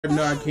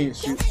No, I can't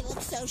shoot. God, I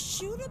look so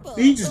shootable.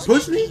 Did he just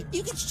push me?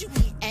 You can shoot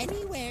me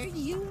anywhere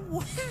you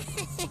want.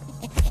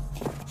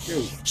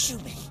 Yo.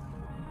 Shoot me.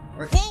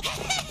 Right.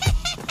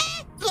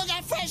 Look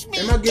at fresh meat.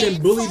 Am I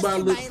getting bullied by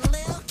my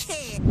little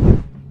kid?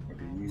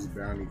 Okay, use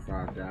bounty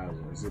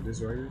 5,000. Is it this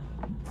right here?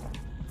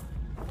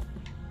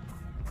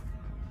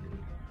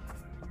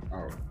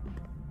 Oh.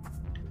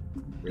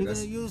 Wait, You gonna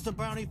use the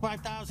bounty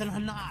 5,000 or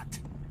not?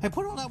 I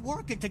put all that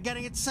work into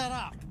getting it set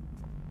up.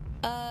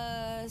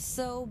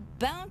 So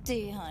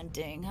bounty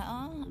hunting,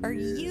 huh? Are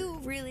you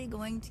really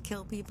going to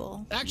kill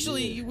people?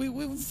 Actually,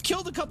 we've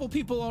killed a couple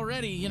people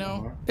already, you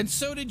know. And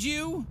so did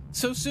you.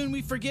 So soon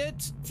we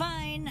forget.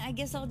 Fine, I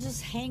guess I'll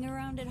just hang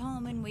around at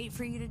home and wait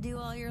for you to do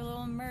all your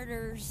little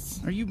murders.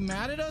 Are you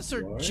mad at us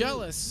or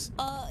jealous?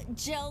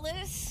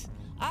 Jealous?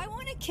 I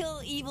want to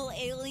kill evil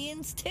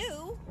aliens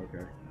too.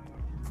 Okay.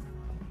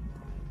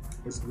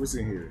 What's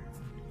in here?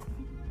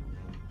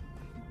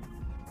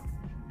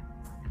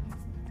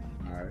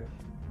 Alright.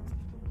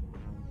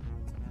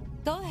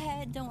 Go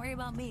ahead, don't worry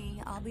about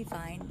me. I'll be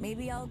fine.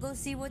 Maybe I'll go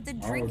see what the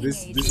drinking Oh,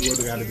 this age is what is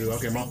we gotta do. here.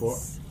 Okay, my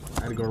fault.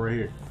 I had to go right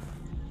here.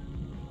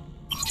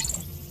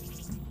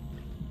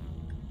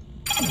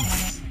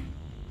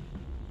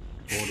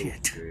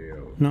 Shit.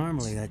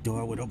 Normally that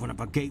door would open up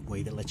a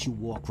gateway that lets you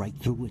walk right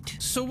through it.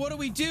 So what do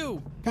we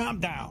do? Calm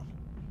down.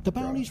 The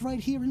bounty's right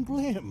here in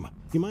Blim.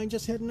 You mind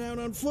just heading out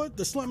on foot?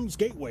 The slums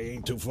gateway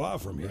ain't too far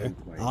from here.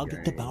 I'll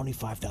get the bounty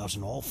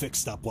 5,000 all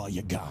fixed up while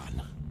you're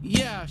gone.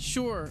 Yeah,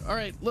 sure. All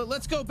right,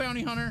 let's go,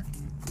 bounty hunter.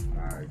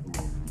 Alright,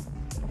 come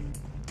on.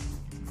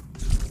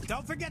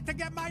 Don't forget to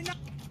get my...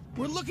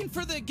 We're looking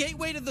for the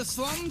gateway to the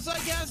slums, I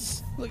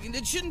guess. Look,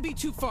 it shouldn't be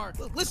too far.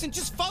 Listen,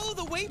 just follow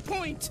the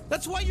waypoint.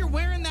 That's why you're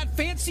wearing that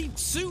fancy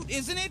suit,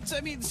 isn't it?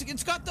 I mean,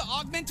 it's got the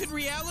augmented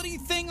reality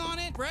thing on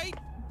it, right?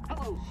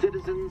 Hello,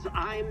 citizens.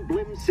 I'm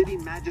Blim City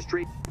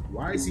Magistrate.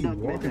 Why is he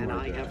walking and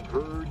like I that? have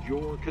heard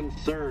your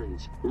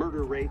concerns.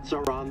 Murder rates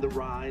are on the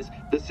rise.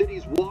 The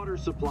city's water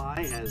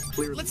supply has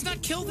clearly... Let's not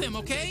kill them,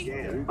 okay?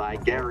 Again by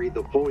Gary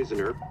the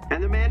Poisoner.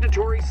 And the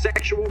mandatory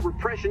sexual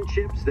repression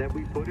chips that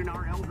we put in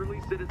our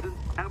elderly citizens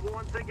have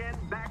once again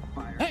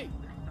backfired. Hey,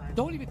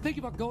 don't even think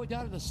about going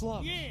down to the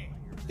slums. Yeah,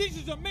 this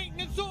is a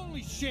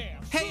maintenance-only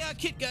shaft. Hey,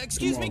 kid,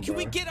 excuse me, can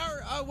we get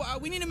our,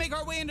 we need to make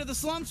our way into the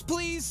slums,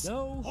 please?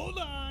 No. Hold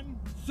on.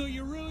 So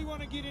you really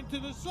want to get into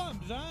the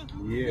slums, huh?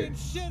 Yeah. Then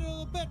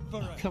settle a bet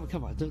for us.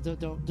 Come on,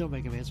 don't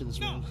make him answer this,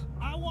 No, man.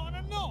 I want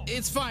to know.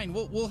 It's fine,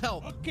 we'll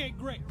help. Okay,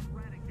 great.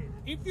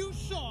 If you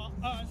saw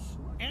us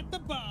at the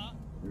bar,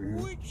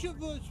 which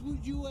of us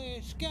would you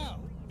ask out?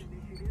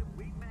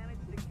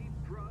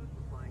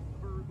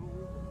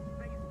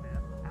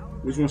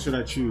 Which one should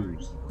I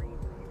choose?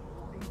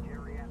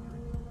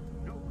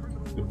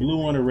 The blue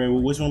one or red?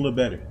 Which one look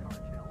better?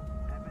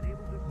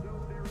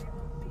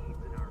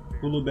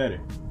 Who look better?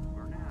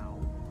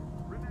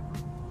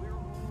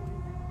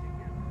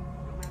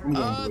 I'm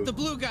going blue. The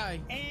blue guy.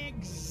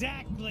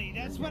 Exactly.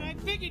 That's what I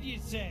figured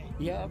you'd say.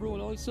 Yeah,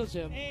 everyone always says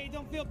him. Hey,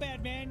 don't feel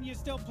bad, man. You're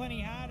still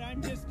plenty hot.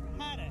 I'm just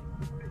hotter.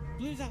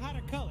 Blue's a hotter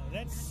color.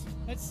 That's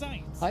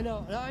science. I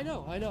know.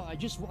 I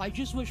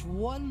just wish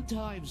one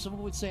time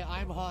someone would say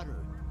I'm hotter.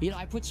 You know,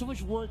 I put so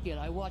much work in.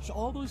 I watched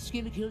all those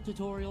skincare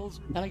tutorials,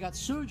 and I got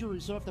surgery,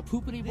 so I don't have to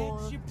poop anymore.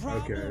 That's your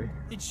problem. Okay.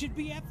 It should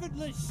be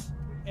effortless.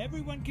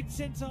 Everyone can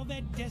sense all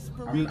that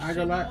desperation. I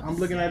gonna lie, I'm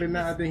looking at it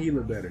now. I think he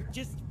look better.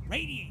 Just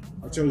radiate.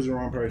 I chose the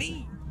wrong person.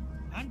 Me,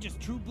 I'm just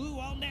true blue,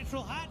 all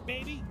natural hot,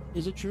 baby.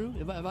 Is it true?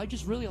 Am I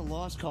just really a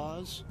lost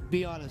cause?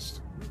 Be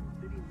honest.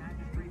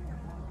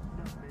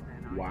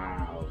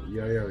 Wow.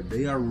 Yo,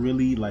 they are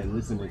really like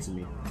listening to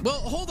me. Well,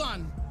 hold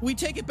on. We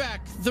take it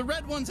back. The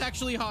red one's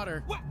actually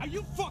hotter. What? Are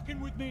you fucking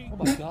with me? Oh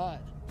my god.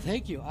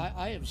 Thank you.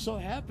 I am so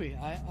happy.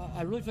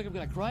 I really think I'm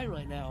gonna cry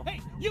right now.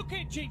 Hey, you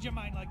can't change your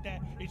mind like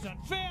that. It's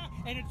unfair,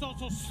 and it's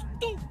also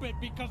stupid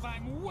because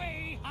I'm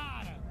way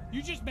hotter.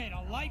 You just made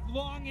a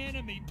lifelong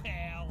enemy,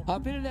 pal.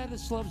 I've been in and out of the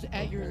slums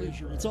at your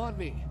leisure. It's on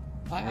me.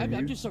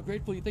 I'm just so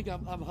grateful you think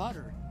I'm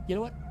hotter. You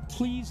know what?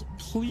 Please.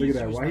 Look at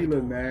that. use Why my he look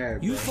door.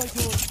 mad, Use bro? my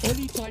door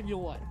anytime you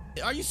want.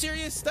 Are you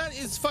serious? That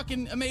is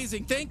fucking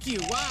amazing. Thank you.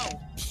 Wow.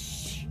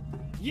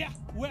 Yeah,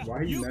 well,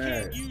 Why he you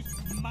mad? can't use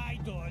my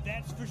door,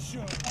 that's for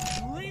sure.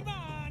 Dream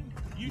on!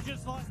 You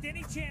just lost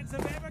any chance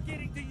of ever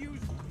getting to use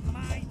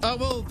my door.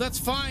 Well, that's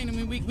fine. I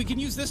mean, we can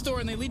use this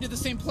door and they lead to the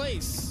same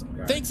place.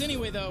 Right. Thanks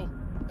anyway, though.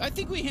 I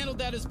think we handled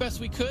that as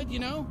best we could, you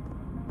know?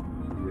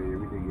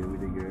 Yeah, we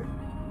did good.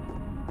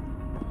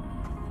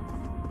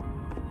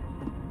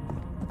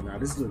 Nah,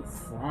 this look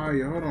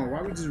fire. Hold on, why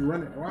am I just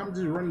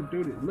running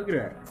through this? Look at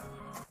that.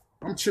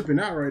 I'm tripping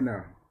out right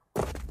now.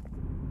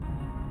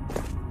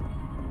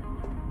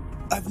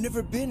 I've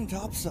never been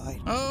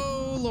topside.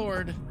 Oh,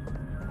 Lord.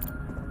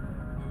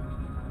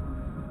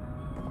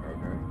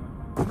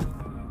 Okay.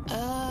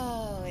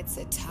 Oh, it's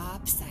a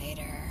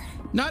topsider.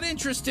 Not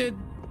interested.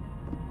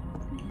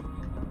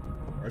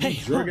 Are Hey,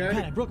 you drug oh, addict?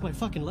 God, I broke my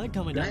fucking leg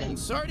coming down. Dang.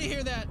 Sorry to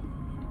hear that.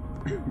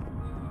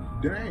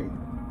 Dang.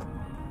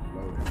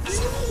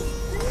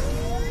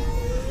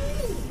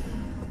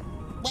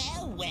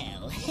 Well,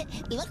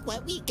 Look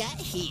what we got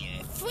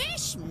here.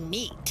 Fresh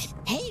meat.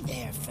 Hey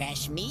there,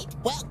 fresh meat.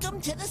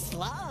 Welcome to the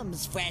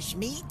slums, fresh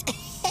meat.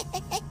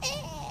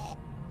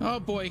 Oh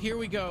boy, here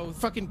we go.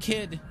 Fucking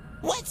kid.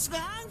 What's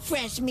wrong,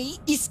 fresh meat?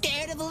 You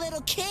scared of a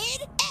little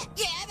kid?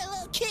 Yeah, I'm a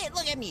little kid.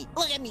 Look at me.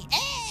 Look at me.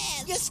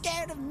 You're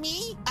scared of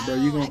me? Bro,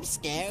 you gonna, I'm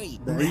scary.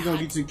 Bro, you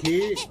gonna get your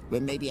kid?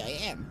 Well, maybe I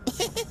am.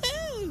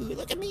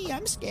 Look at me.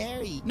 I'm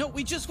scary. No,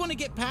 we just want to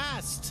get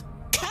past.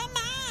 Come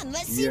on.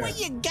 Let's see what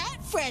you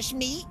got, fresh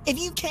meat. If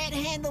you can't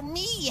handle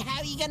me, how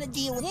are you gonna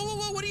deal with...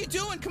 Whoa, what are you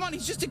doing? Come on,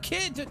 he's just a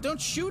kid.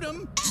 Don't shoot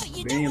him. Oh,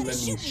 you don't want to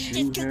shoot me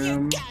just because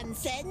your gun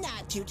said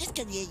not to. Just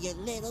because you're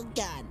your little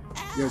gun.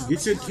 Yo,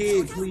 get your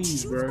kid,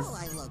 please, bro.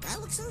 I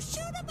look so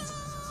shootable.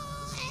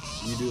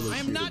 You do look I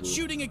am not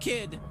shooting a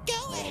kid.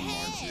 Go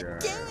ahead.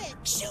 Do it.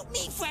 Shoot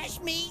me, fresh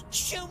meat.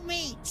 Shoot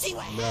me. See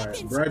what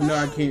happens. Bro, no,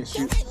 I can't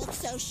shoot. Don't I look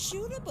so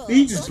shootable? Did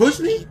he just push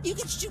me? You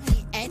can shoot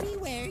me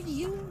anywhere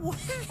you want.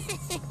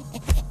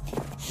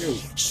 Yo.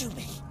 Shoot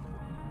me.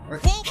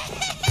 Right.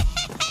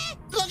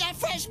 Look at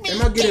fresh meat.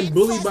 Am I getting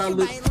bullied by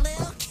little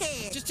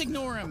kid? Just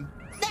ignore him.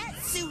 That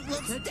suit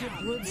looks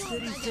dumb. Wood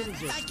City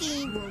citizens.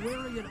 You are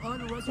wearing an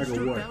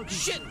unregistered what? bounty.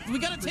 Shit, we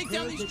gotta take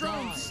down these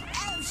drones.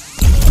 Oh,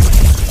 shit.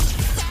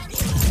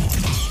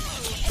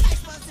 Am I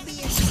supposed to be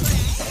in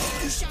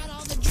play? You shot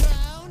all the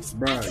drones?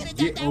 Bruh,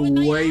 get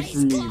away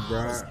from me,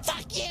 bruh.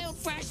 Fuck you,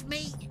 fresh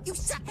meat. You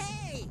suck.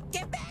 Hey,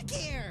 get back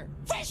here.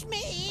 Fresh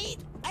meat.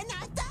 I'm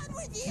not done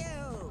with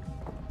you.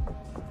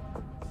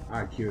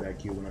 I kill that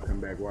kid when I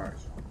come back. Watch.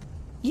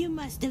 You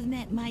must have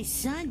met my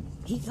son.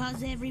 He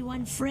calls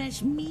everyone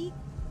fresh meat.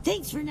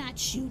 Thanks for not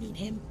shooting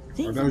him.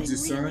 Things that have was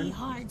been your really son?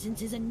 hard since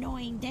his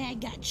annoying dad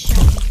got shot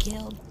and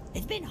killed.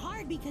 It's been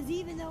hard because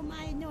even though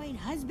my annoying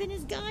husband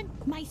is gone,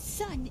 my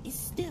son is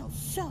still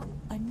so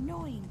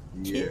annoying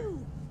too.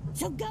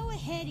 So go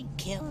ahead and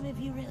kill him if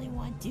you really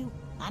want to.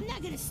 I'm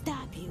not gonna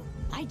stop you.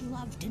 I'd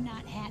love to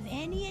not have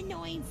any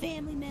annoying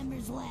family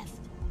members left.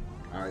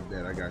 Alright,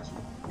 Dad, I got you.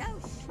 Oh,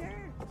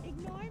 sure.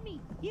 Ignore me.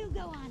 You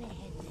go on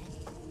ahead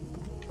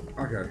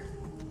then. Okay.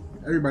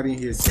 Everybody in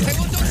here is Hey,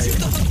 well, don't shoot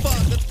the hook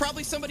bug. That's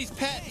probably somebody's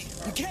pet.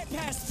 You can't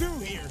pass through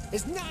here.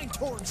 It's Nine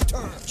Torg's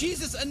turn.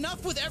 Jesus,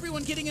 enough with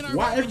everyone getting in our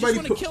Why way. We just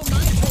want to everybody kill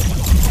Nine Torg.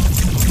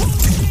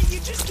 Bullshit, you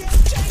just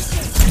can't chase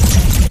it.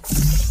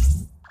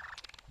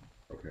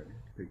 Okay.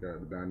 Pick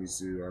up the bounty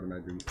suit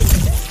automatically.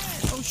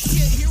 Oh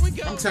shit, here we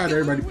go. I'm tired of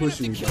everybody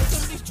pushing me, We bro. have to kill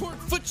some of these Torg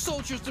foot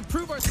soldiers to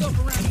prove ourselves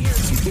around here.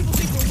 These people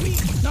think we're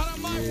weak. Not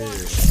on my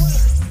watch.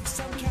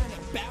 Some kind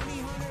of bounty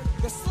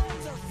hunter? The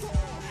slums are full,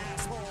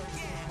 asshole.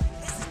 Yeah,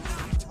 this is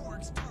Nine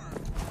Torg's turn.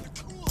 The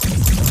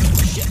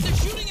coolest. Shit, they're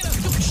shooting at us.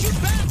 Go shoot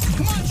back.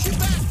 Come on, shoot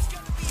back.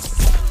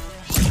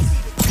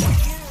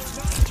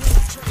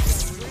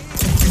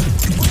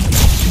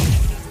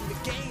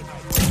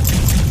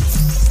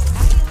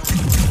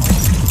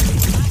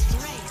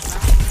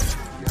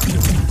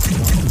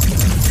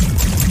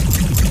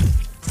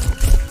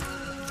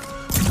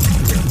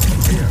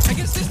 I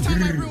guess this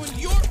time I ruined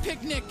your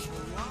picnic.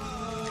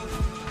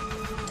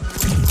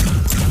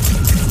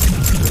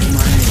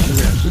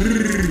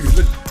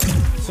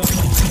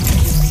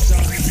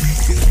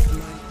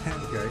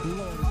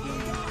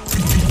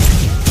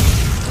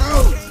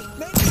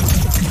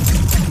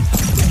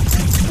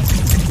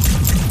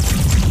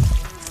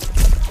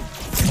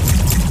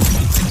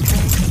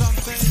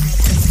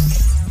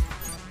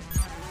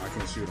 I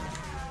can shoot him.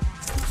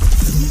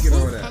 You get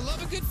over I that.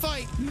 love a good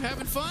fight. You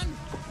having fun?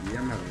 Yeah,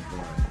 I'm having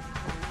fun.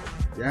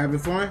 You having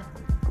fun?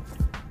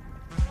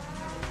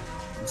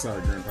 I'm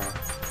sorry, Grandpa.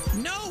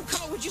 No,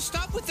 come on, would you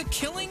stop with the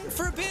killing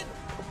for a bit?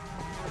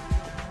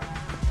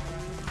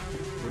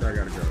 Where I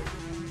gotta go?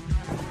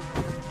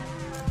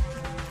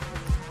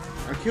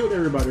 I killed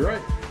everybody,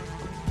 right?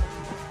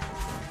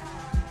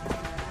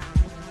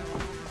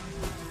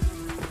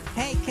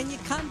 Hey, can you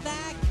come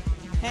back?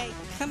 Hey,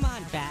 come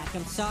on back.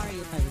 I'm sorry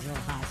if I was a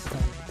little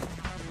hostile.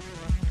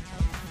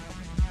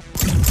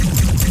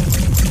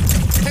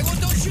 Hey, well,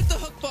 don't shoot the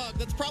hook bug.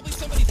 That's probably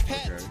somebody's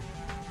pet. Okay.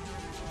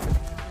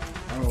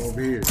 Oh,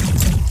 over here.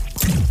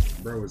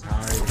 Bro is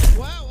high.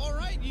 Wow, all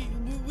right.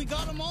 We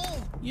got them all.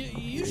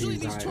 Usually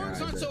he's these high, Torgs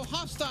I aren't bet. so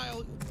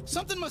hostile.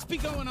 Something must be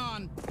going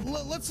on.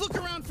 Let's look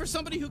around for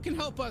somebody who can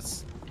help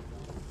us.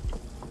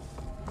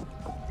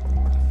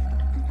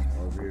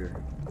 Over here.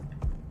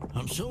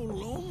 I'm so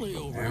lonely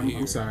over I'm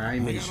here. sorry, I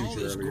ain't mean to got shoot all you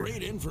this earlier.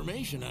 great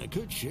information I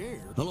could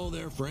share. Hello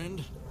there,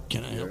 friend.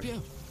 Can I help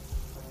you?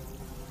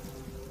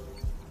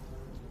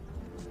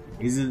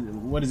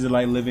 What is it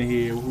like living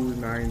here? Who's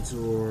Nine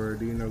Torg?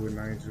 Do you know what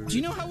Nine Torg? Do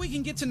you know how we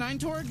can get to Nine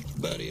Torg?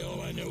 Buddy,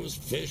 all I know is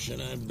fish, and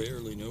I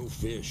barely know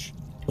fish.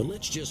 But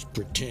let's just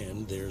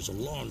pretend there's a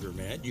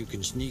laundromat you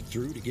can sneak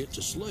through to get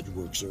to Sludge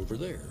Works over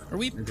there. Are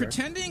we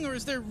pretending, or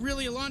is there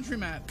really a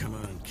laundromat? Come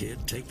on, kid,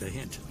 take the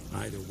hint.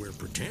 Either we're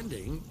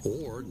pretending,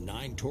 or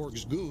Nine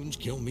Torg's goons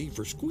kill me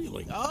for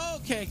squealing.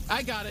 Okay,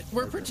 I got it.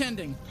 We're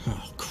pretending.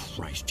 Oh,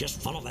 Christ,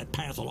 just follow that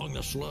path along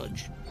the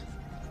sludge.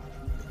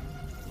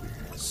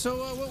 So,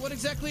 what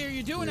exactly are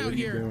you doing out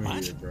here?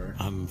 What?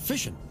 I'm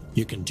fishing.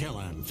 You can tell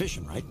I'm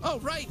fishing, right? Oh,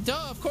 right,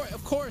 duh,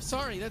 of course,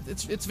 sorry.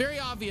 It's very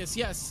obvious,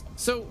 yes.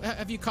 So,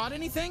 have you caught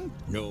anything?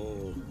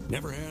 No,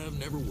 never have,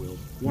 never will.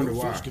 Wonder no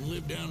why. fish can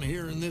live down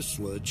here in this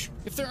sludge.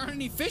 If there aren't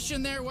any fish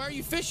in there, why are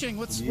you fishing?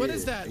 What Yeah,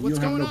 is that? and What's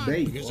you don't going have no on?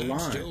 bait Because or I'm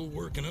line. still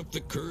working up the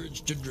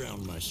courage to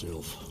drown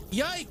myself.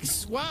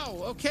 Yikes, wow,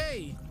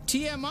 okay.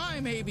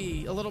 TMI,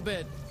 maybe, a little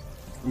bit.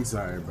 I'm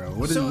sorry, bro.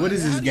 What is So, what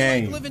is how this do you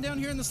like game? living down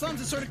here in the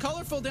slums? It's sort of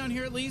colorful down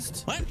here, at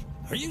least. What?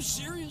 Are you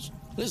serious?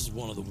 This is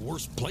one of the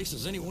worst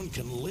places anyone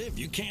can live.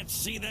 You can't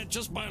see that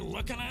just by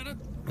looking at it.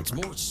 It's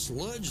more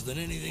sludge than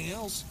anything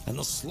else, and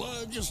the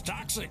sludge is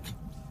toxic.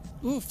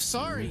 Oof,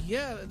 sorry.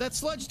 Yeah, that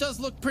sludge does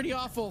look pretty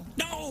awful.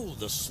 No,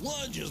 the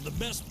sludge is the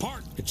best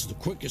part. It's the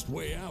quickest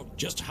way out.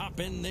 Just hop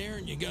in there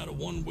and you got a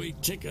one-way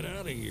ticket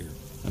out of here.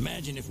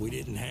 Imagine if we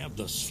didn't have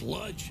the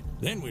sludge.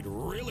 Then we'd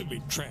really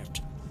be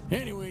trapped.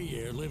 Anyway,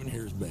 yeah, living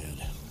here is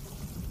bad.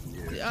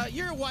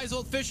 You're a wise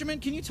old fisherman.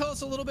 Can you tell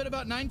us a little bit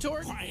about Nine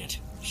Torg? Quiet.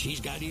 She's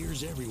got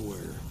ears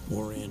everywhere.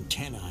 Or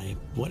antennae.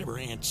 Whatever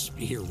ants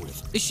hear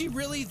with. Is she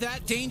really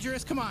that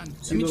dangerous? Come on.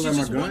 She I mean, look she's like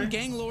just my one gun?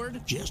 gang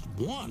lord. Just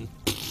one?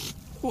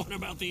 What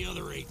about the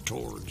other 8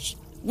 Torgs?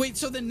 Wait,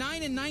 so the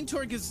 9 and 9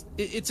 Torg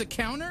it's a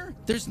counter?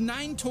 There's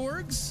 9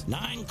 Torgs?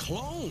 9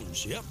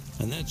 clones, yep.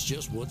 And that's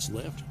just what's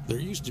left. There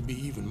used to be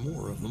even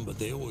more of them, but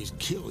they always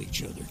kill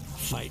each other.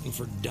 Fighting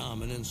for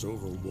dominance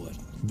over what?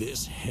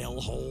 This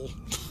hellhole?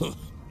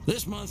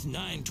 This month,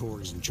 9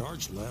 Torgs in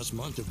charge. Last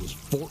month, it was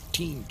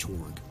 14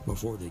 Torg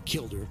before they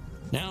killed her.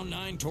 Now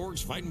 9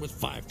 Torgs fighting with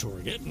 5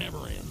 Torg. It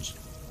never ends.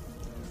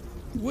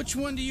 Which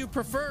one do you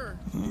prefer?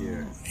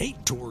 Yeah.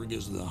 8 Torg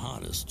is the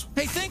hottest.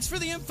 Hey, thanks for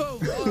the info,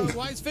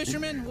 wise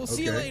fisherman. We'll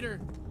see you Okay. later.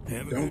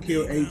 Have a Don't good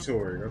kill day now. 8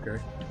 Torg.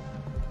 Okay.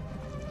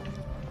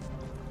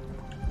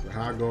 So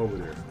how I go over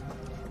there?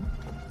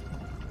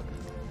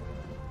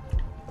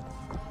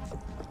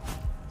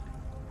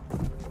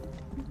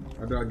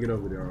 How do I get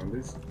over there on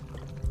this?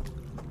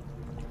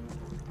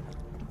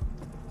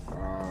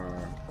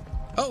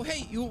 Oh,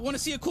 hey, you want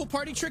to see a cool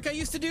party trick I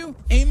used to do?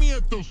 Aiming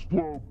at the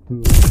swamp.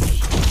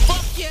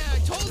 Fuck yeah, I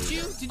told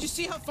you. Did you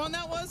see how fun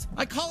that was?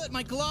 I call it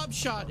my glob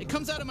shot. It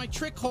comes out of my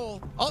trick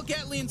hole. All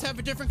Gatlians have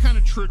a different kind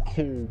of trick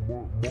hole.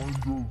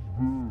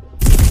 Mine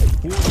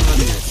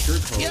does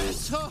Trick hole.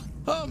 Yes.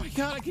 Oh my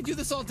god, I could do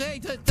this all day.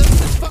 Doesn't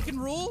this fucking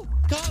rule?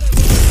 God, I love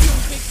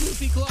doing big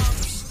goofy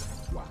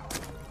globs. Wow.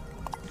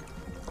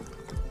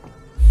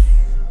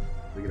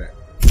 Look at that.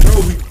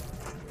 Kobe.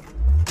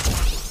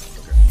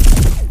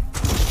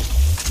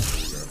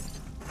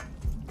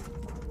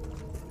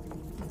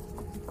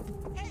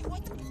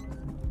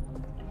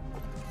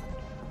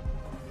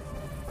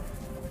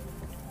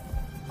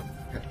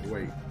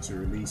 Wait, to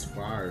release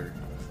fire.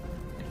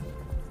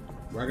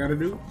 What I gotta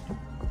do?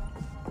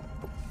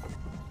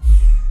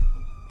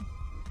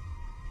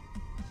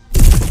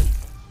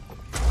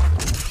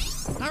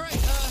 Alright,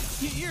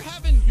 you're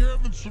having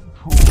some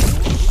trouble.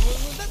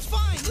 Well, that's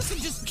fine. Listen,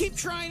 just keep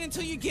trying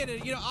until you get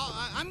it. You know,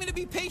 I'm gonna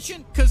be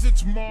patient, because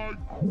it's My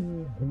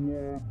cool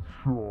glob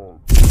shot.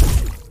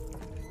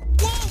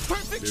 Whoa,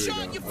 perfect There we shot!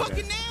 go. You Okay.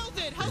 fucking nailed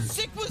it! How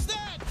sick was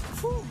that?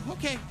 Whew,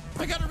 okay,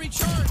 I gotta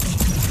recharge.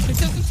 It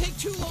doesn't take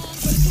too long,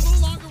 but it's a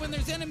little longer when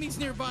there's enemies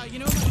nearby. You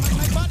know,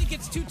 my body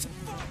gets too.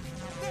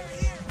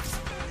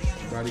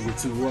 Body get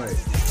to what?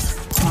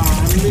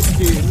 Ah, I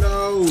missed it.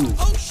 No.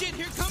 Oh shit!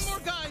 Here come more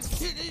guys.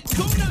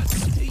 Go nuts!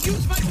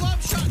 Use my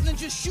glove shot and then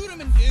just shoot them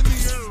in the air.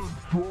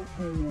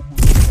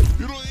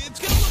 It's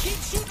gonna keep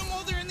shooting them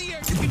while they're in the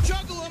air. You can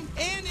juggle them,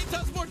 and it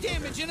does more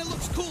damage, and it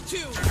looks cool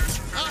too.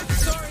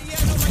 Sorry, yeah,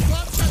 no, my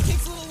glove shot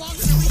takes a little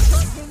longer to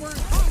recharge when we're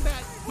in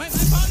combat. My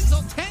body's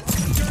all tense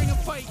during a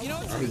fight, you know?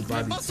 His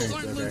My body's muscles tense,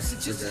 aren't okay, loose.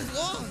 It's just okay.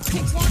 long. It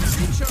takes longer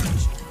to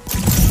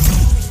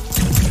recharge.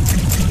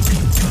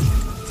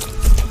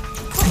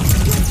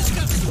 Just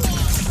got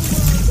squashed.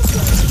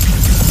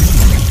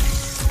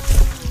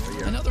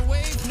 Another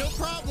wave, no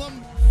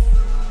problem.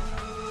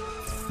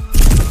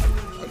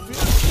 Don't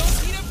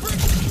eat a brick.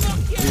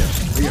 Fuck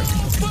yeah.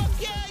 Oh, fuck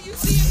yeah. You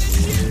seeing this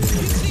shit?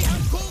 You see how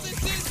cool this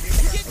is?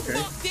 Get Okay.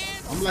 fucked in.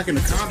 I'm liking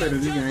the combat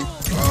of this game.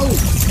 Oh!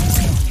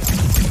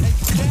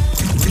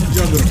 Let me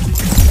juggle him.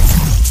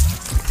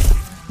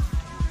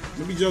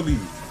 Let me juggle you.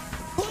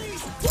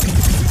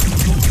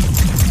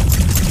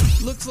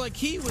 Looks like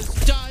he was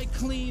die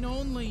clean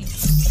only.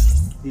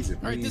 He's a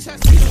Alright, this clean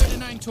has to be the way to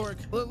 9 Torg.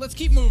 Let's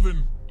keep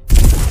moving.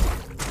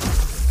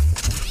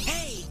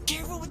 Hey,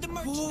 careful with the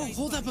merchandise. Whoa,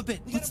 hold up a bit.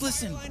 We Let's got a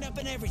listen. fire line up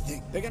and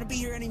everything. They're gonna be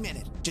here any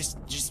minute. Just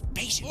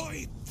patient.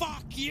 Oi,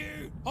 fuck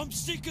you! I'm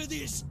sick of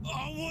this.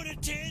 I want to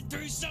tear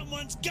through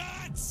someone's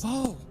guts.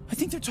 Oh, I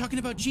think they're talking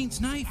about Gene's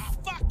knife.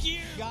 Fuck you!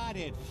 Got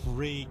it,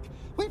 freak.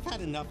 We've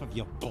had enough of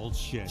your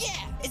bullshit.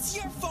 Yeah, it's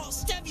your fault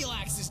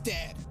Stevulax is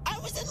dead. I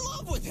was in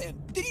love with him.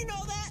 Did you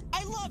know that?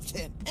 I loved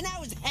him, and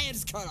now his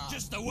head's cut off.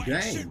 Just the way Dang.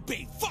 it should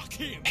be. Fuck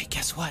him! Hey,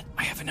 guess what?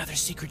 I have another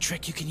secret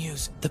trick you can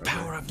use. The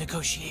power of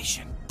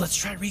negotiation. Let's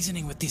try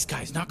reasoning with these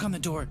guys. Knock on the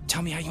door.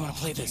 Tell me how you want to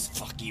play this.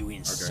 Fuck you,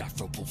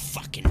 insufferable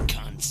fucking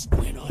cunts.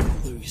 When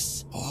I'm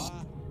loose.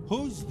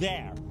 Who's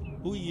there?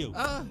 Who are you?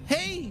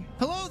 Hey,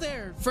 hello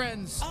there,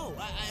 friends. Oh,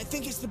 I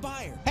think it's the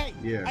buyer. Hey,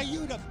 Yeah. are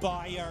you the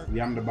buyer?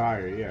 Yeah, I'm the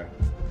buyer. Yeah.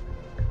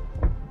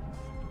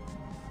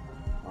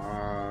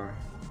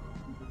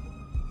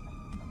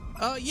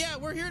 Yeah,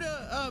 we're here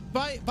to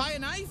buy a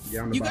knife.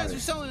 Yeah, I'm the you guys buyer.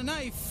 are selling a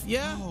knife,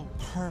 yeah? Oh,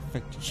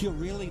 perfect. You're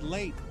really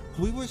late.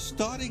 We were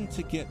starting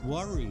to get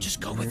worried. Just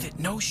go with it.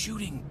 No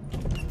shooting.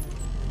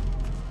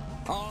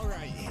 All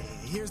right,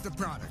 here's the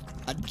product.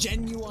 A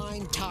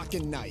genuine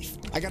talking knife.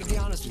 I gotta be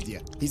honest with you.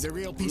 He's a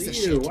real piece of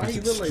Ew, shit. why He's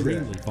you look like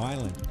extremely that?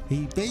 violent.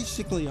 He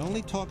basically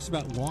only talks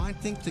about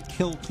wanting to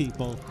kill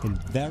people in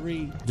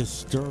very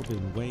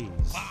disturbing ways.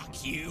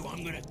 Fuck you,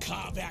 I'm gonna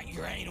carve out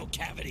your anal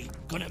cavity.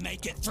 Gonna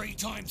make it 3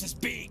 times as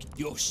big.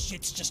 Your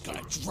shit's just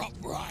gonna drop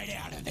right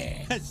out of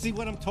there. See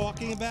what I'm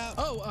talking about?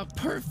 Oh,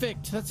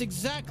 perfect. That's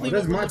exactly Oh,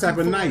 that's what we're my type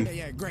looking of for. knife.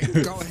 Yeah, great.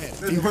 Go ahead.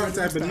 That's my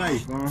type of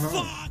knife.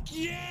 Fuck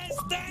yes,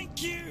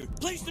 thank you.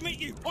 Pleased to meet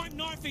you. I'm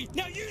Knifey.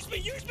 Now use me.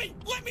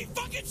 Let me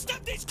fucking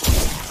stop this.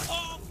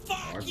 Oh fuck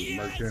I just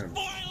yes, murked him.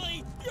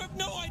 finally. You have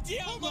no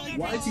idea how long I've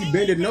Why been is he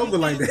bending over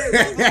like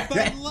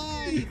that?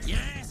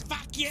 Yes,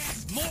 fuck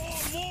yes. More.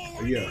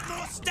 I Yeah. need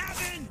more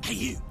stabbing. Hey,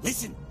 you,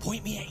 listen.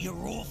 Point me at your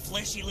raw,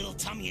 fleshy little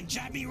tummy and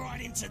jab me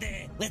right into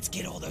there. Let's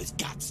get all those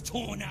guts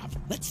torn up.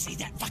 Let's see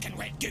that fucking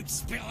red goop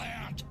spill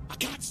out. I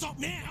can't stop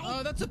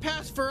now. That's a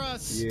pass for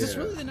us. Yeah. Is this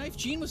really the knife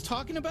Gene was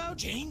talking about?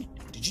 Gene?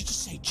 Did you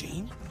just say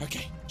Gene?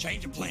 Okay,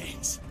 change of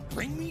plans.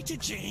 Bring me to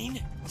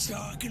Gene so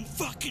I can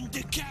fucking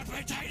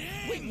decapitate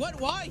him. Wait, what?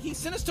 Why? He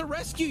sent us to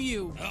rescue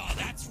you. Oh,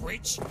 that's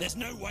rich. There's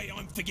no way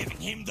I'm forgiving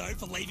him, though,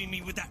 for leaving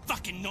me with that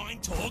fucking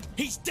Nine-Torg.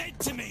 He's dead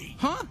to me.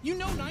 Huh? You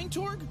know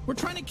Nine-Torg? We're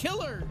trying to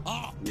kill her.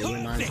 Oh, Yeah,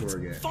 where Nine-Torg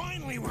perfect. at?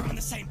 Finally, we're on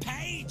the same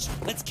page.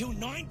 Let's kill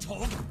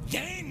Nine-Torg,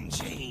 then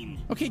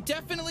Gene. Okay,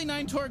 definitely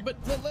Nine-Torg, but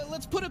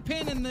let's put a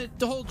pin in the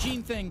whole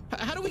Gene thing.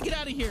 How do we get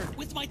out of here?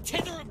 With my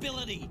tether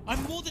ability.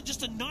 I'm more than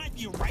just a knife,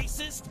 you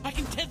racist. I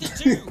can tether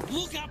too.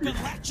 Look up and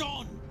latch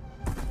on.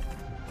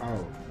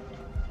 Oh,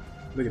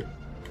 look at it.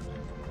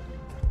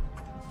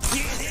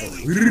 Yeah, there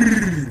we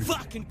go.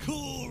 Fucking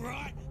cool,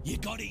 right? You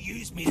gotta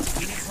use me to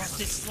spin across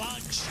this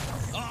sludge.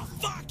 Oh,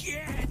 fuck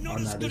yeah! Not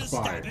Oh, as no, good this as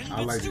fire. stabbing, I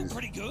but like still this.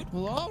 pretty good.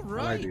 Well, all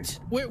right. this.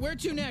 Where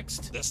to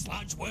next? The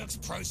Sludge Works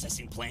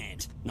processing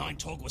plant.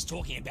 Nine-Torg was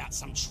talking about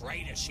some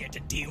traitor she had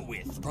to deal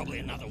with. Probably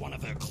another one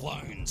of her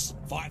clones.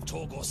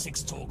 5-Torg or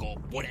 6-Torg or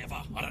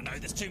whatever. I don't know.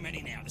 There's too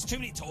many now. There's too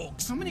many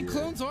Torgs. How many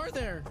clones are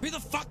there? Who the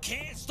fuck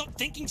cares? Stop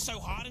thinking so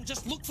hard and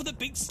just look for the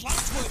big Sludge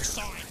Works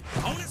sign.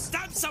 I want to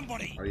stab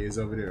somebody. Oh, yeah, it's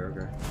over there.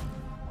 Okay.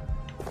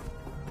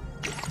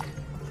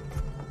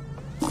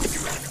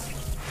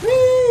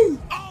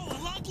 Oh,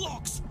 lug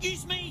locks!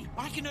 Use me!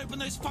 I can open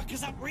those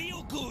fuckers up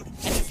real good. And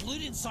there's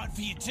loot inside for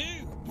you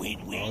too.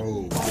 Win-win.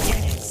 Oh.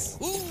 Yes.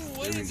 Ooh,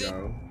 what There we is it?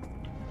 go.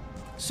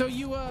 So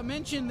you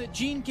mentioned that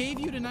Gene gave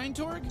you to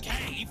Nine-Torg?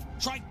 Cave?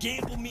 Tried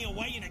gamble me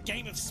away in a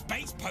game of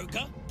space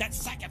poker? That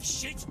sack of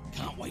shit?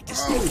 Can't wait to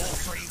steal all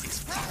 3 of his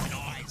fucking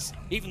eyes.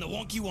 Even the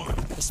wonky one.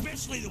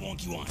 Especially the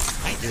wonky one.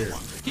 Ain't that Yeah.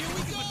 one? Here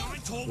we go. But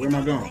Nine-Torg Where am I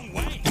went the going? wrong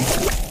way.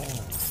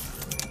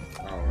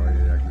 Oh, right,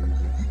 yeah, I can use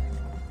this.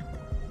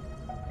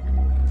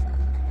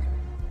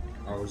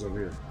 Oh, it's over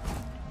here.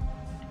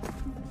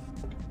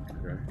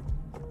 Okay.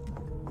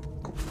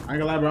 I ain't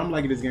gonna lie, bro. I'm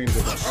liking this game so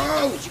far.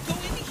 Why Oh! would you go in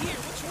here?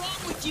 What's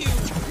wrong with you?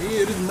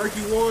 Yeah, this is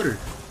murky water.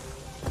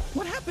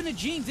 What happened to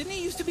Gene? Didn't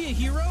he used to be a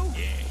hero?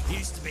 Yeah,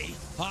 used to be.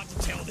 Hard to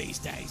tell these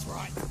days,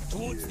 right?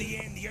 Towards the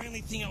end, the only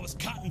thing I was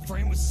cutting for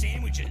him was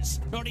sandwiches.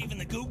 Not even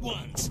the good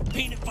ones.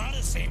 Peanut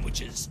butter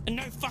sandwiches. And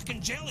no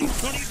fucking jelly.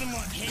 Not even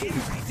like ham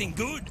or anything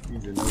good.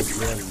 He's a no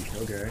jelly.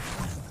 Okay.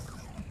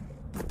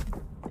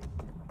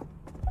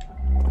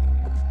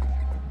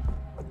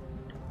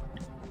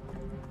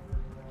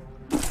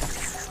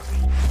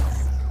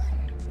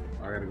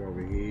 I gotta go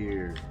over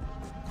here.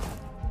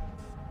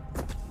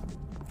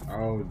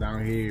 Oh,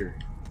 down here.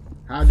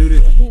 How I do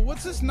this? Well,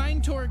 what's this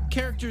Nine-Torg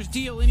character's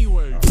deal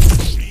anyway?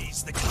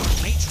 He's the current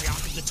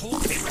matriarch of the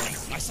Torg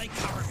family. I say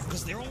current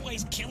because they're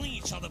always killing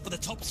each other for the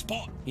top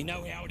spot. You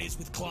know how it is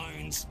with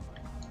clones.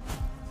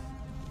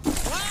 Wow!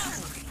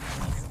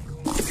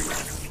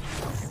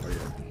 Oh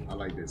yeah, I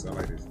like this. I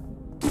like this.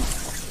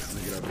 Let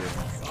me get up here.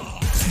 Oh,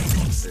 he's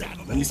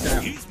unstabbable. Let me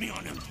stab him. Use me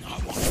on him. I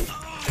want him.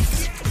 Oh,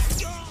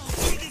 yes!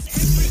 Oh, do this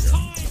every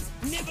time.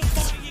 Never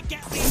fire your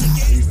Gatling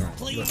He's again. on.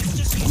 Please, Look.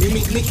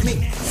 just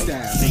Me.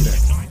 Stab. Look at that.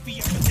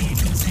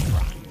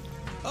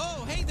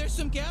 Oh, hey, there's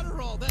some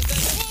Gatterall.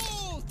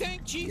 Oh,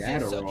 thank Jesus.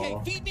 Gatterall.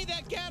 Okay, feed me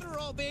that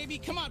Gatterall, baby.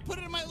 Come on, put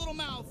it in my little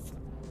mouth.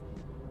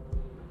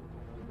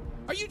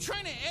 Are you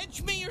trying to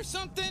edge me or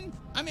something?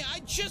 I mean, I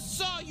just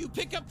saw you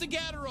pick up the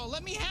Gatterall.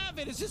 Let me have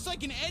it. Is this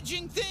like an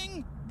edging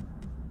thing?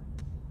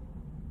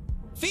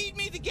 Feed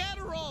me the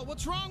Gatterall.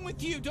 What's wrong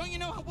with you? Don't you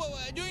know how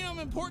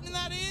important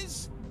that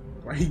is?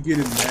 Why he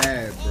getting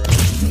mad, bro?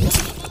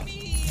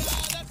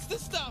 That's the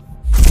stuff.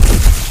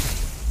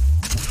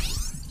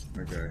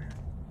 Okay.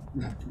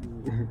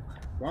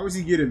 Why was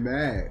he getting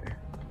mad?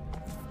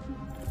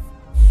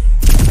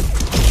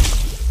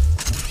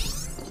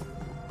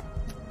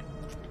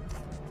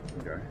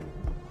 Okay.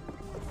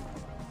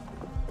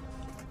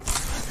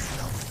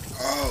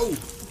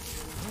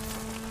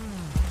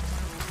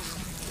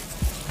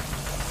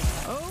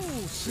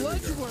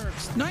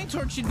 Torx. Nine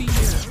Torx should be here.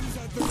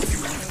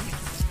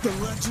 The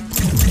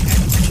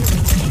legend.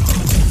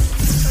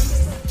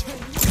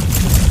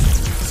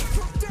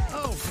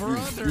 Oh,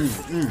 brother.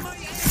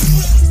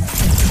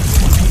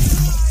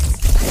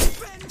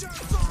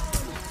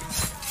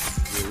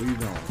 Yeah, we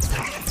don't.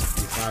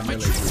 My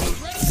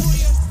tripod's ready for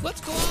you.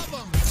 Let's glob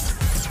them.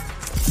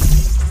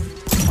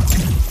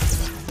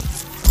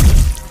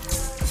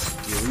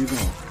 Yeah, we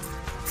don't.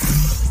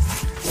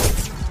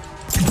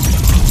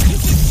 You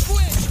can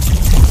switch.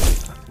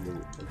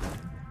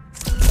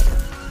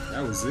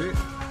 That was it.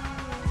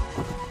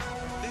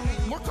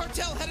 More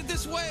cartel headed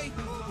this way.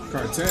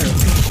 Cartel.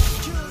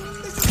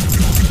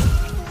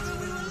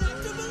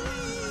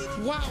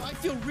 Wow, I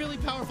feel really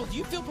powerful. Do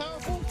you feel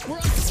powerful? We're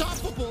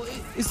unstoppable.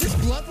 Is this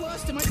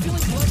bloodlust? Am I feeling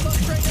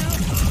bloodlust right now?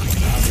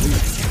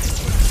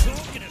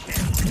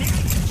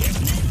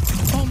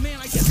 Oh man,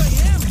 I guess I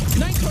am.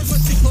 Nine Torg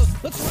must be close.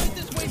 Let's ride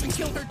this wave and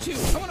kill her too.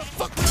 I want to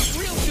fuck her up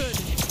real good.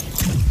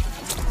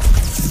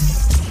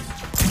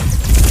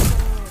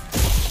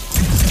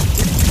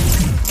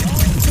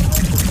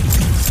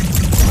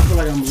 I feel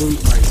like I'm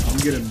losing. Like I'm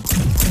getting.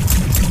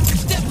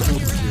 Step on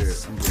your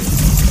ass. I'm good.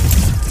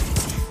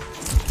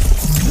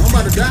 I'm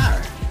about to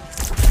die.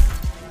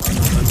 Oh,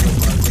 no, that's my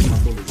bullet. That's my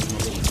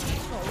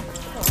bullet.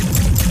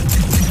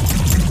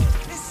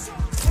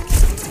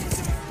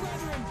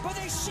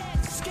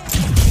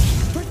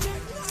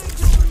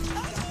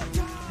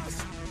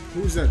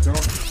 Who's that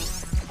talking?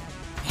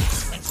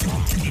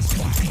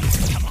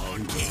 Come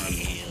on,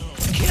 kill.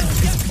 Kill,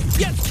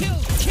 yes, kill,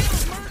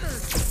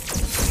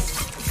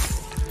 murder.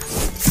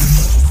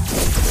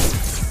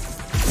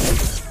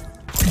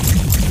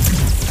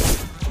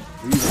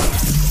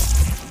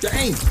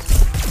 Dang!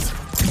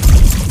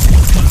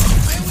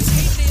 I always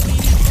hated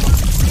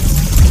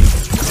alien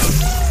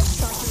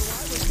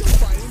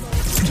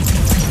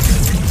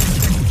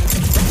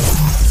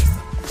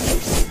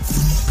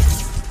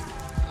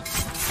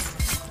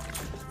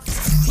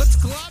Let's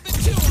glob it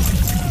to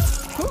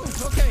him.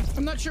 Whew, okay,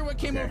 I'm not sure what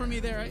came over me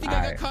there. I think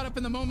I got caught up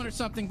in the moment or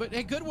something, but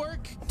hey, good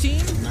work, team.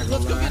 Let's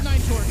go get Nine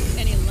Torg.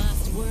 Any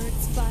last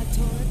words, Five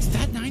Torg? Is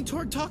that Nine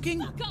Torg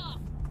talking? Fuck off!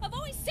 I've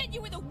always said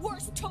you were the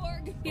worst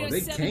Torg. You Oh, know,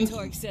 they Seven can't.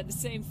 Torg said the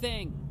same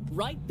thing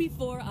right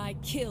before I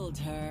killed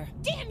her.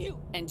 Damn you!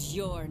 And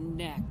you're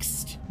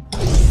next.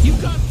 You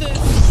got this.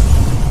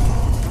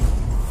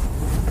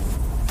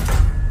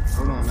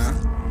 Hold on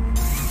now.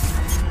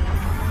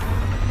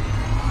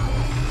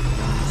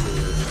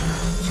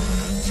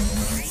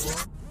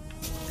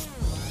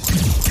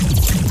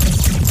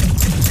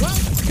 Well,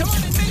 come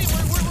on, admit it.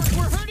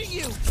 We're hurting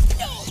you.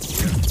 No!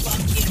 Fuck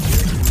you!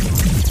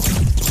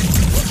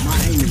 My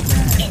aim is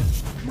bad.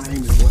 My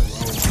aim is what?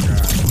 Oh my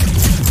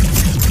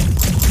god.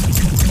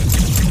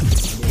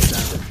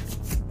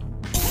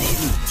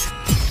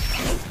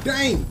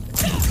 Dang!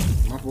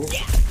 My fault.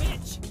 Yeah,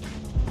 bitch!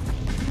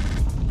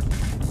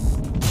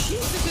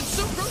 Jesus, it's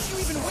so gross you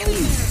even went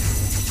in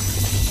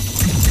there.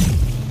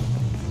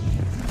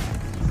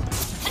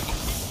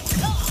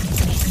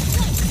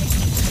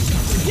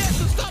 Yes,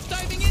 so stop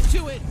diving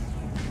into it.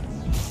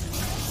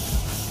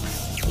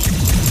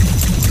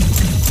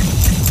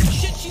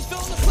 Shit, she's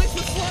filling the place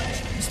with sludge.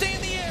 Stay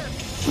in the air.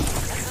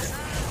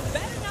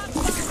 Better not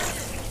fall.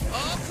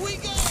 Off we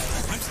go.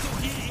 I'm still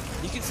here.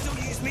 You can still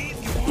use me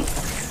if you want.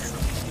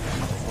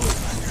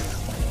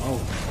 Oh.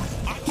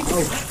 I can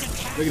Oh. collect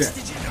attacks, Look at that.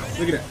 did you know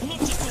Look at that. I'm not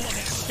just all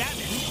about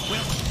stabbing.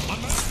 Well,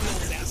 I'm mostly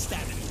all about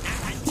stabbing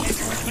and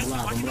temperament, but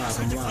I can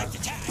also deflect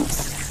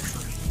attacks.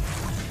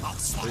 I'll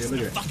slice look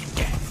the at fucking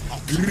gap. I'll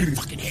cut your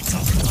fucking heads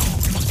off.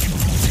 I'll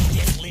fucking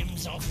get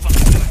limbs. I'll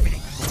fucking do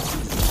everything.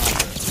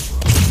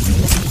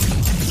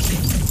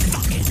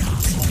 Fucking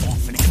asshole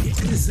off and idiot.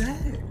 What is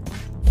that?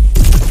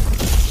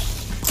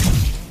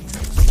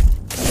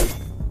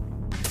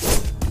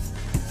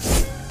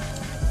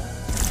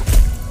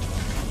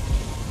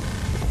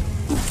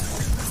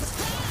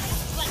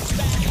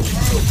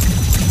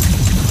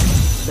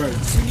 Bro,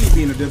 you need to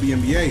be in the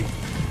WNBA. Hey,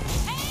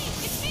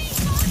 it's me,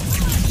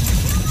 Monster!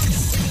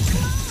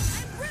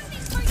 I'm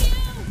rooting for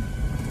you!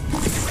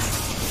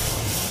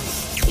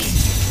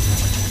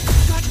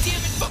 God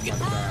damn it, fucking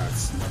About to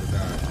die. About to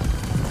die.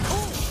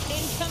 Oh,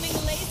 incoming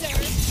laser!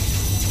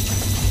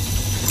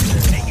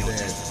 Dead.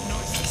 Dead.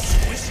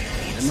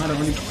 Am I the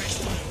only?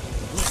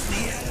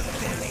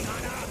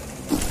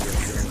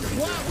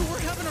 Wow, we were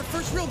having our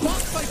first real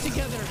boss fight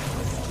together.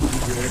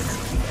 Good.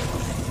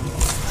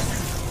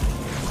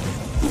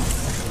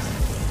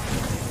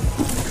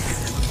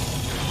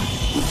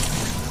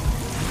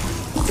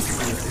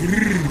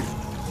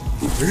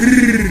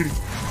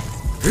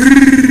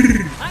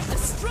 I'm the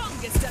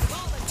strongest out of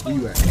all the Where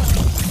you at?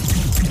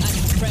 I'm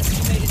impressed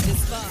you made it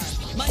this far.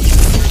 My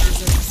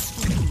soldiers are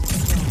extremely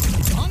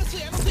strong.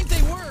 Honestly, I don't think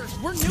they were.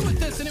 We're new at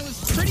this, and it was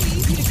pretty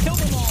easy to kill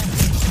them all.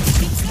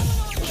 Keep coming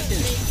on,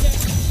 laser.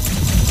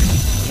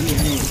 Let me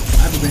aim.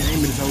 I've been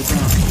aiming this whole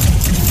time.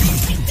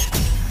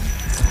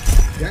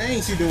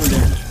 Dang, she doing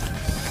damage.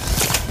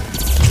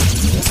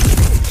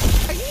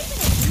 Are you even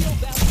a real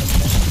bastard?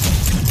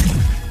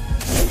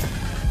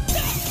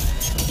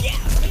 Yeah,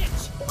 bitch!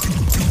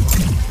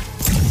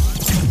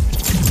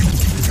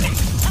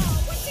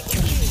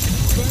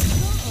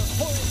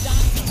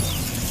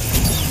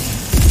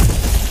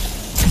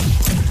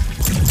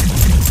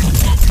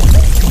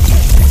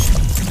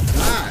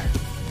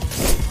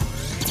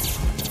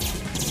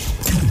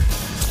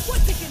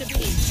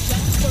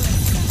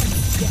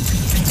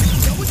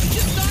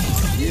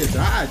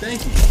 Die,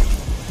 thank you.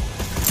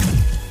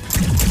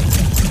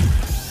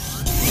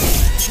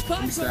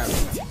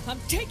 I'm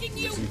taking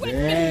you with me.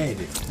 Dead.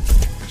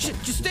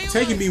 Just stay alive.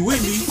 Taking me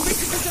with me.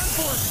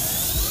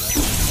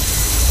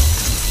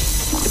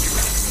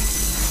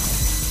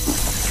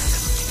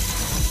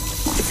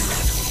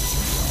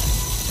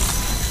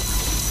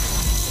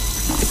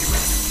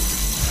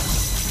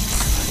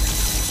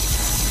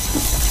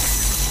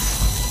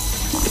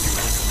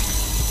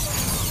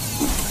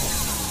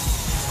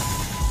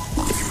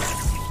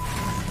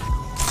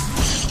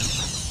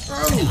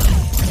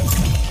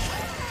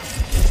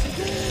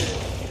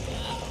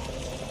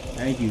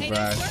 Thank you,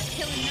 Brad.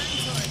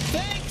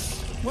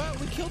 Thanks. Well,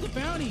 we killed a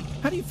bounty.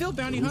 How do you feel,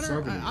 bounty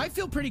hunter? I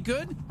feel pretty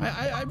good.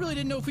 I really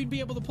didn't know if we'd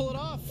be able to pull it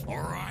off. All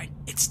right,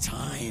 it's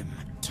time.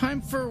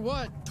 Time for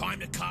what? Time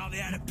to carve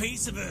out a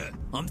piece of her.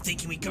 I'm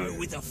thinking we go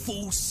with a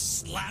full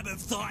slab of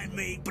thigh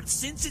meat, but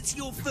since it's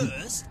your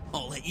first,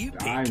 I'll let you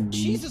pick.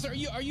 Jesus, are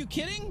you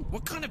kidding?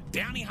 What kind of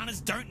bounty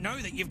hunters don't know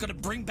that you've got to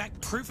bring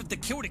back proof of the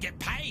kill to get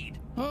paid?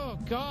 Oh,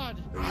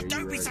 God. Oh,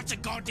 don't be such a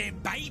goddamn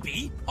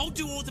baby. I'll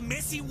do all the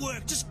messy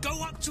work. Just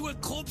go up to a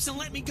corpse and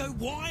let me go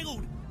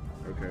wild.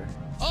 Okay.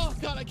 Oh,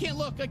 God, I can't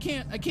look. I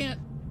can't.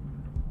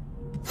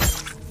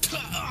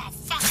 Oh,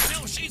 fuck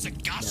hell, she's a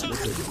gusser.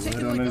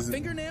 Taking like a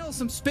fingernail,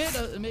 some spit,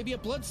 maybe a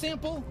blood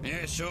sample?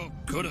 Yeah, sure.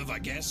 Could have, I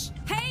guess.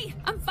 Hey,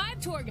 I'm Five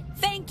Torg.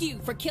 Thank you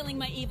for killing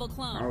my evil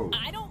clone. Oh.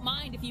 I don't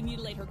mind if you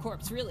mutilate her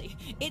corpse, really.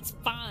 It's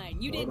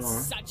fine. You did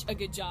such a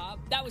good job.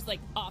 That was like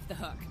off the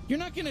hook. You're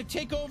not gonna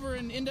take over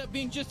and end up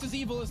being just as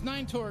evil as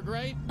Nine Torg,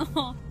 right?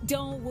 Oh,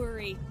 don't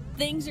worry.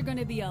 Things are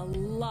gonna be a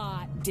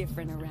lot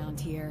different around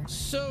here.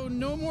 So,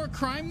 no more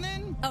crime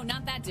then? Oh,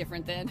 not that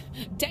different then.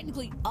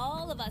 Technically,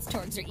 all of us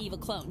Torgs are evil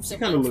clones, so She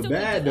kinda I'm look still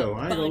gonna bad, do though. a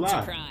I ain't gonna bunch lie.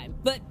 of crime.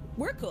 But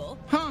we're cool.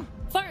 Huh?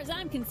 Far as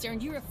I'm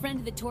concerned, you're a friend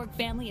of the Torg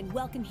family and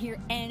welcome here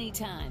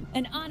anytime.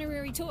 An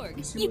honorary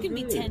Torg. You can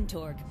be 10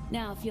 Torg.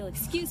 Now, if you'll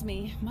excuse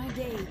me, my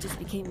day just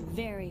became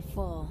very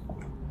full.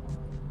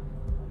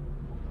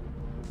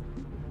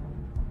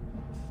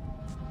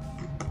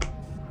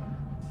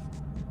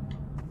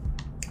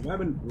 What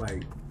happened,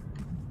 like...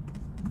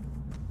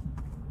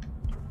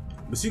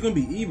 But she gonna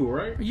be evil,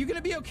 right? Are you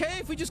gonna be okay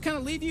if we just kind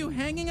of leave you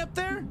hanging up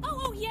there?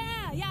 Oh,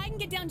 yeah, I can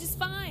get down just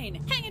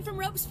fine. Hanging from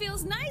ropes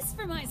feels nice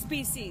for my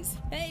species.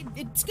 Hey,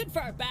 it's good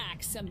for our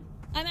backs. I'm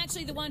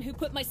actually the one who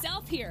put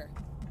myself here.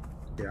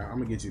 Yeah, I'm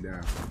gonna get you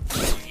down.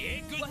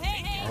 Yeah, good. Well,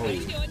 hey, what are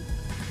you doing?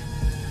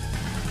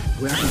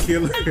 Wait, I can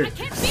kill her.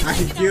 I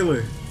can kill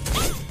her.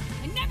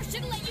 I never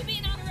should have let you be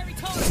an honorary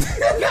Torg.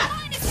 You're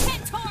mine as 10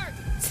 Torg.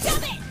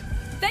 Stop it.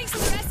 Thanks for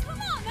the rest.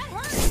 Come on, that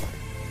hurt.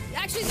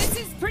 Actually, this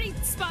is pretty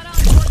spot on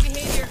Torg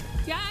behavior.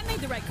 Yeah, I made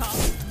the right call.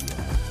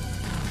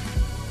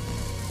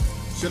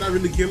 Should I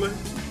really kill her?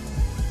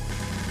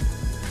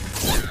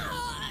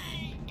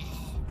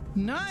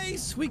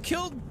 Nice! We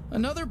killed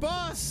another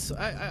boss.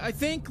 I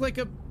think like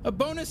a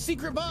bonus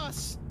secret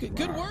boss.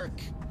 Good work.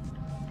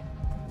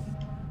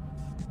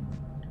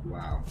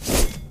 Wow.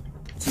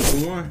 2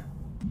 for 1.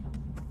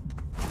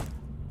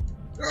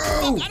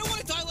 Oh! Look, I don't want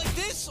to die like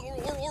this or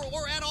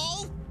at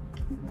all.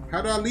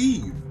 How do I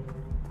leave?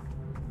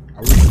 I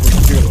was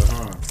supposed to kill her,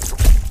 huh?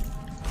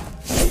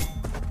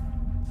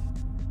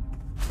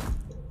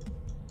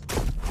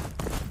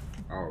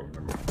 Oh,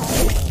 let me.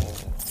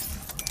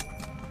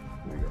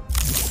 There we go.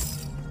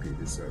 Pick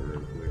this up real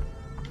quick.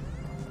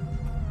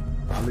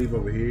 I'll leave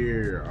over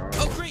here.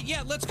 Oh, great.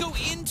 Yeah, let's go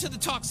into the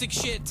toxic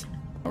shit.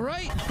 All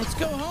right, let's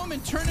go home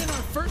and turn in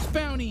our first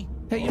bounty.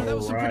 Hey, you know, that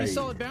was some pretty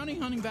solid bounty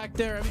hunting back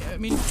there. I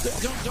mean,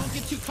 don't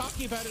get too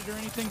cocky about it or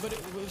anything, but it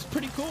was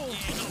pretty cool.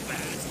 Yeah, not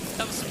bad.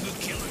 That was some good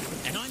killing.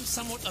 And I'm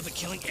somewhat of a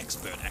killing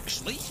expert,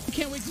 actually. I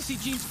can't wait to see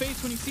Gene's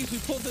face when he sees we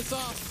pulled this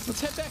off. Let's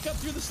head back up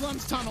through the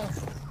slums tunnel.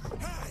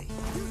 Hey,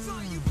 you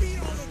thought you beat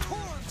all the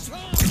Torgs,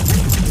 huh?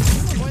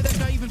 I don't know why that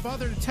guy even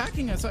bothered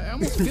attacking us. I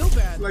almost feel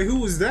bad. Like,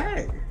 who was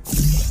that?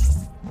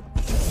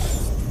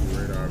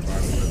 Radar bottom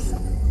left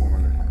in the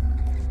corner.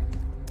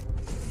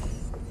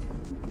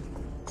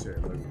 Check,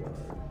 look at that.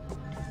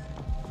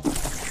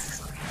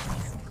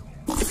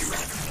 Let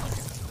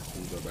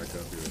me go back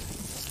up here.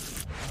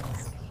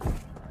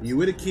 You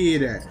where the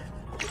kid at?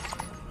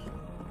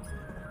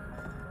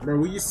 Bro,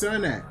 where your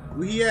son at?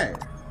 Where he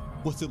at?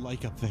 What's it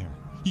like up there?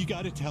 You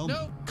gotta tell me.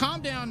 No,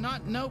 calm down.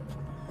 Nope.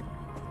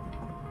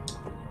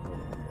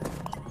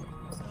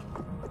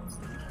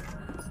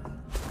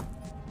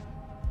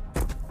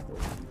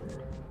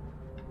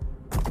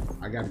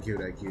 I gotta kill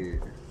that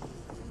kid.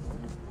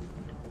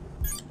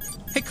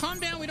 Hey, calm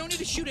down. We don't need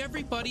to shoot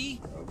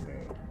everybody.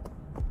 Okay.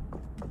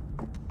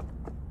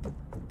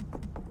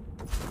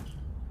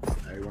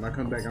 Hey, when I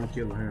come back, I'm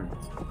killing him.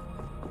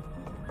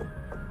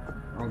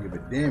 I don't give a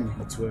damn if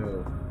he's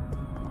 12.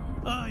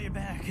 Oh, you're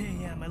back. Hey,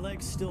 yeah, my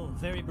leg's still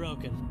very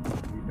broken.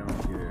 You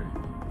don't care.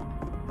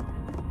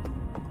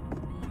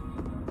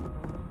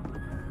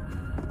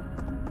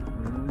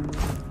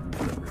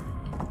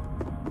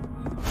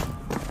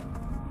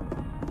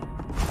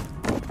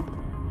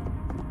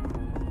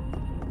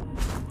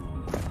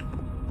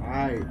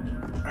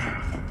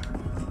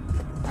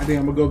 I think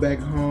I'm gonna go back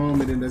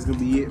home, and then that's gonna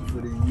be it for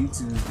the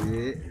YouTube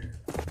vid.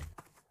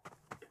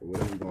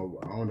 What are we gonna?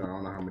 I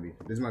don't know how many.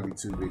 This might be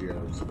 2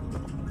 videos.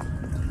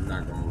 I'm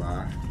not gonna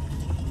lie.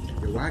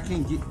 Yo, why I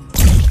can't get?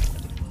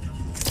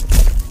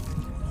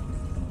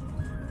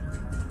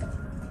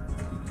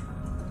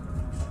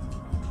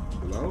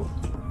 Hello?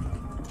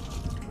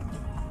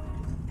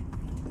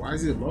 Why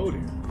is it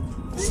loading?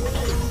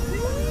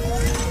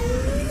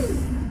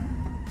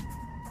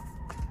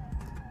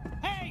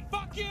 Hey,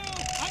 fuck you!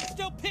 I'm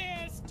still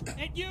pissed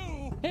at you!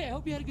 Hey, I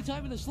hope you had a good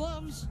time in the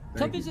slums. Thank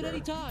Come you, visit bro.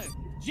 anytime.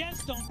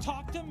 Just don't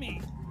talk to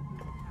me.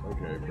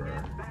 Okay, bro.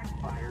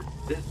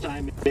 This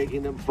time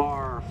making them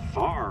far,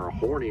 far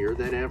hornier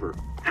than ever.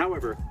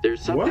 However,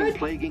 there's something What?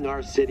 plaguing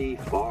our city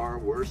far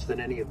worse than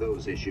any of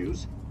those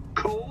issues.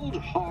 Cold,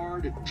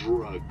 hard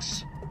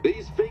drugs.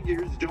 These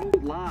figures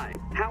don't lie.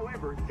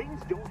 However,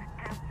 things don't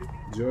have to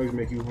be. Drugs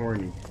make you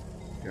horny.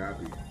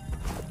 Copy.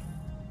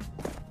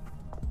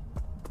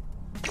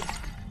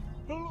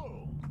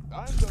 Hello,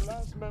 I'm the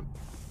last member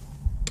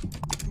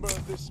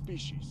of this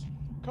species.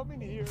 Come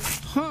in here.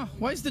 Huh?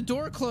 Why is the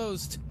door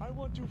closed? I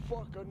want to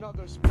fuck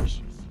another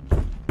species.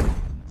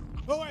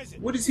 Who is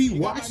it? What is he You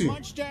got watching? my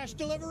lunch dash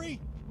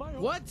delivery?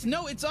 What?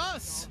 No, it's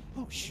us.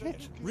 Oh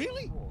shit!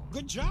 Really?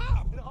 Good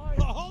job.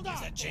 Oh, hold on.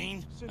 Is that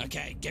Gene?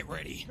 Okay, get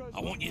ready.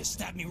 I want you to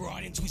stab me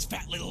right into his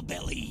fat little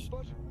belly.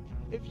 But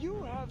if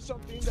you have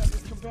something that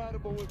is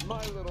compatible with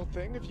my little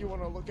thing, if you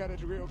want to look at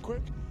it real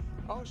quick,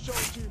 I'll show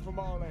it to you from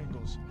all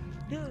angles.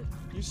 Here,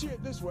 you see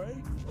it this way.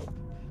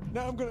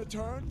 Now I'm gonna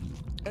turn,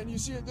 and you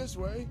see it this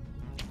way.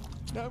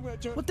 Now I'm gonna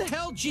turn. What the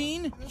hell,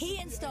 Gene? He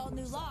installed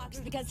new locks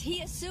because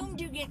he assumed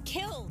you'd get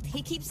killed.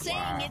 He keeps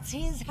saying it's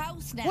his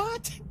house now.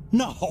 What?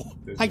 No.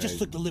 This I just guy-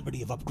 took the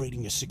liberty of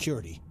upgrading your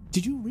security.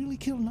 Did you really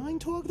kill 9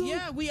 Torg though?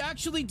 Yeah, we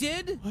actually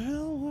did.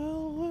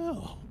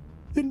 Well.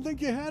 Didn't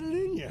think you had it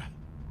in you.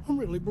 I'm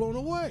really blown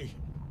away.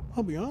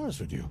 I'll be honest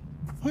with you.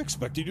 I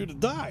expected you to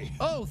die.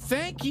 Oh,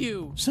 thank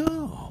you.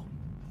 So,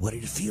 what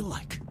did it feel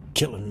like?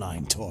 Killing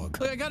 9 Torg.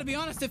 Look, I gotta be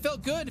honest, it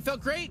felt good. It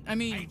felt great. I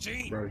mean, Hey,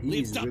 Gene, Bro, he's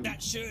lift up really-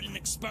 that shirt and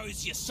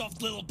expose your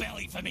soft little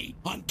belly for me.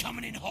 I'm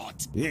coming in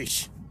hot.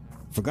 Yeesh.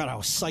 Forgot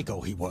how psycho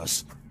he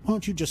was. Why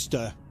don't you just,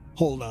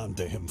 hold on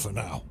to him for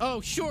now?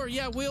 oh, sure,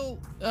 yeah, we'll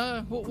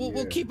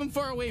keep him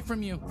far away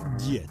from you.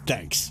 Yeah,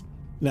 thanks.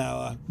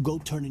 Now, go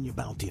turn in your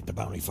bounty at the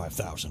Bounty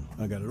 5000.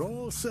 I got it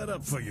all set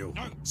up for you.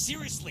 No,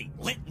 seriously,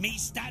 let me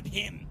stab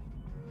him.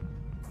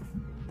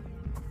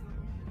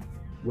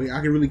 Wait, I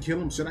can really kill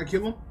him? Should I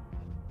kill him?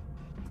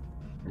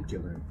 I'm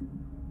killing him.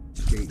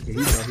 Can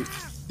he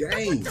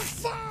Dang! What the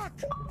fuck?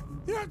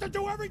 You have to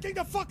do everything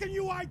the fucking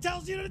UI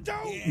tells you to do?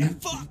 Yeah,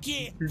 fuck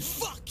yeah.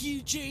 Fuck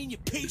you, Gene, you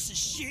piece of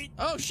shit.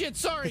 Oh, shit,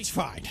 sorry. It's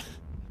fine.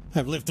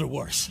 I've lived through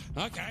worse.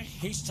 Okay,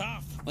 he's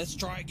tough. Let's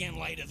try again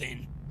later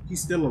then.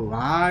 He's still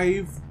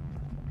alive?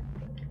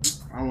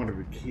 I wanted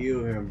to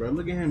kill him, bro.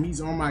 Look at him.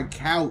 He's on my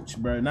couch,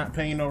 bro. Not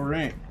paying no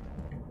rent.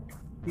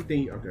 He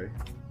think, okay.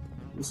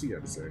 What's he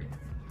got to say?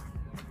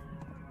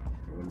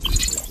 Let me see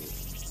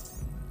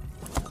this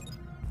real quick.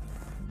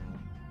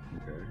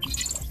 Okay.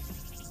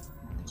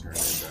 Turn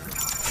it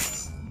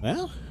back.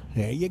 Well,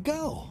 there you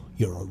go.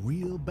 You're a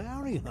real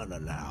bounty hunter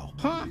now.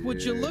 Huh?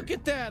 Would you look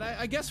at that?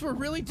 I guess we're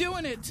really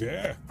doing it.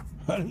 Yeah.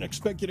 I didn't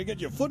expect you to get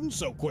your footing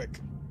so quick.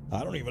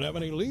 I don't even have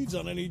any leads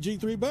on any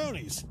G3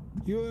 bounties.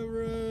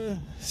 You're,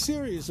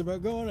 serious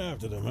about going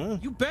after them, huh?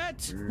 You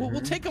bet. We'll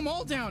take them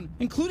all down,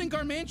 including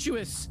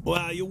Garmantuous.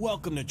 Well, you're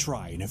welcome to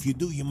try, and if you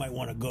do, you might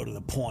want to go to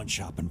the pawn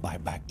shop and buy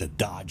back the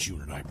Dodge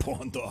unit I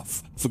pawned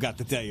off. Forgot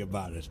to tell you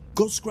about it.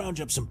 Go scrounge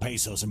up some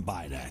pesos and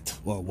buy that,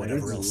 or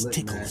whatever this else look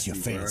tickles nasty,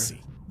 your bro.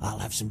 fancy. I'll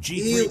have some G3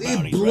 Ew, it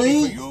bounties ready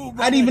blinked. for you.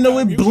 I didn't even know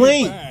it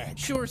blinked.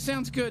 Sure,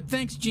 sounds good.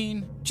 Thanks,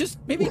 Gene. Just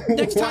maybe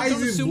next Why time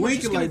don't is it assume we're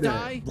just blinking gonna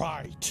like that?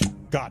 die. Right.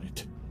 Got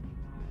it.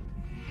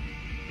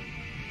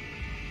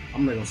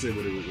 I'm not gonna say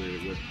what it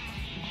was.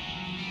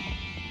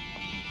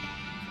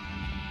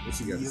 What's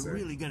he got to You're say?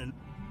 really gonna...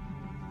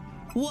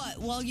 What,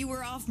 while you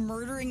were off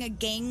murdering a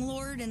gang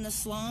lord in the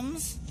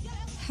slums?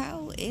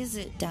 How is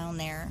it down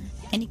there?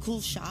 Any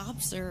cool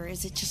shops, or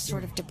is it just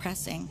sort of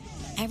depressing?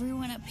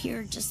 Everyone up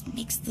here just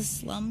makes the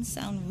slums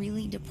sound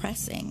really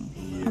depressing.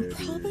 I'm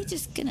probably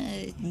just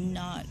gonna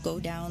not go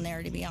down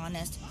there, to be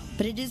honest.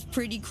 But it is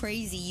pretty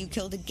crazy you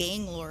killed a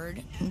gang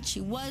lord. And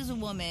she was a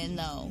woman,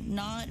 though.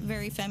 Not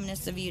very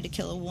feminist of you to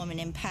kill a woman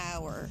in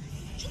power.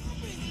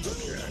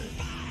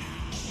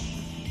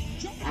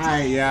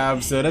 Alright, yeah,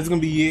 so that's gonna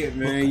be it,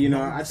 man. You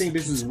know, I think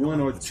this is 1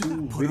 or 2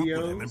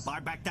 videos. And buy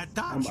back that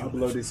I'm Dodge gonna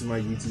unit. upload this to my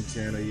YouTube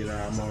channel. You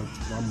know,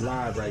 I'm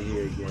live right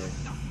here again.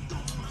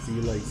 See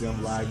you later.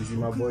 I'm live. You see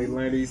my boy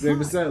Lanny. Say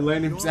what's up,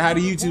 Lanny. Say hi to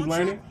YouTube,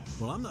 Lanny.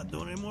 Well, I'm not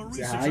doing any more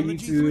Say research hi, on the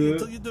YouTube. G3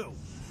 until you do.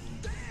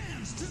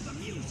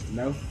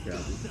 No,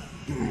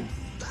 copy.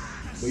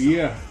 But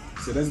yeah,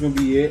 so that's gonna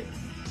be it.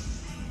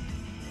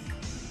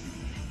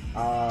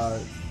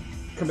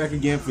 Come back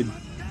again for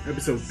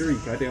episode 3. I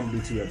think I'm gonna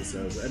do 2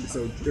 episodes.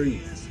 Episode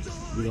 3,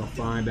 we're gonna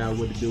find out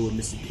what to do with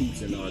Mr.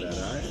 Peeps and all that.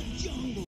 All right.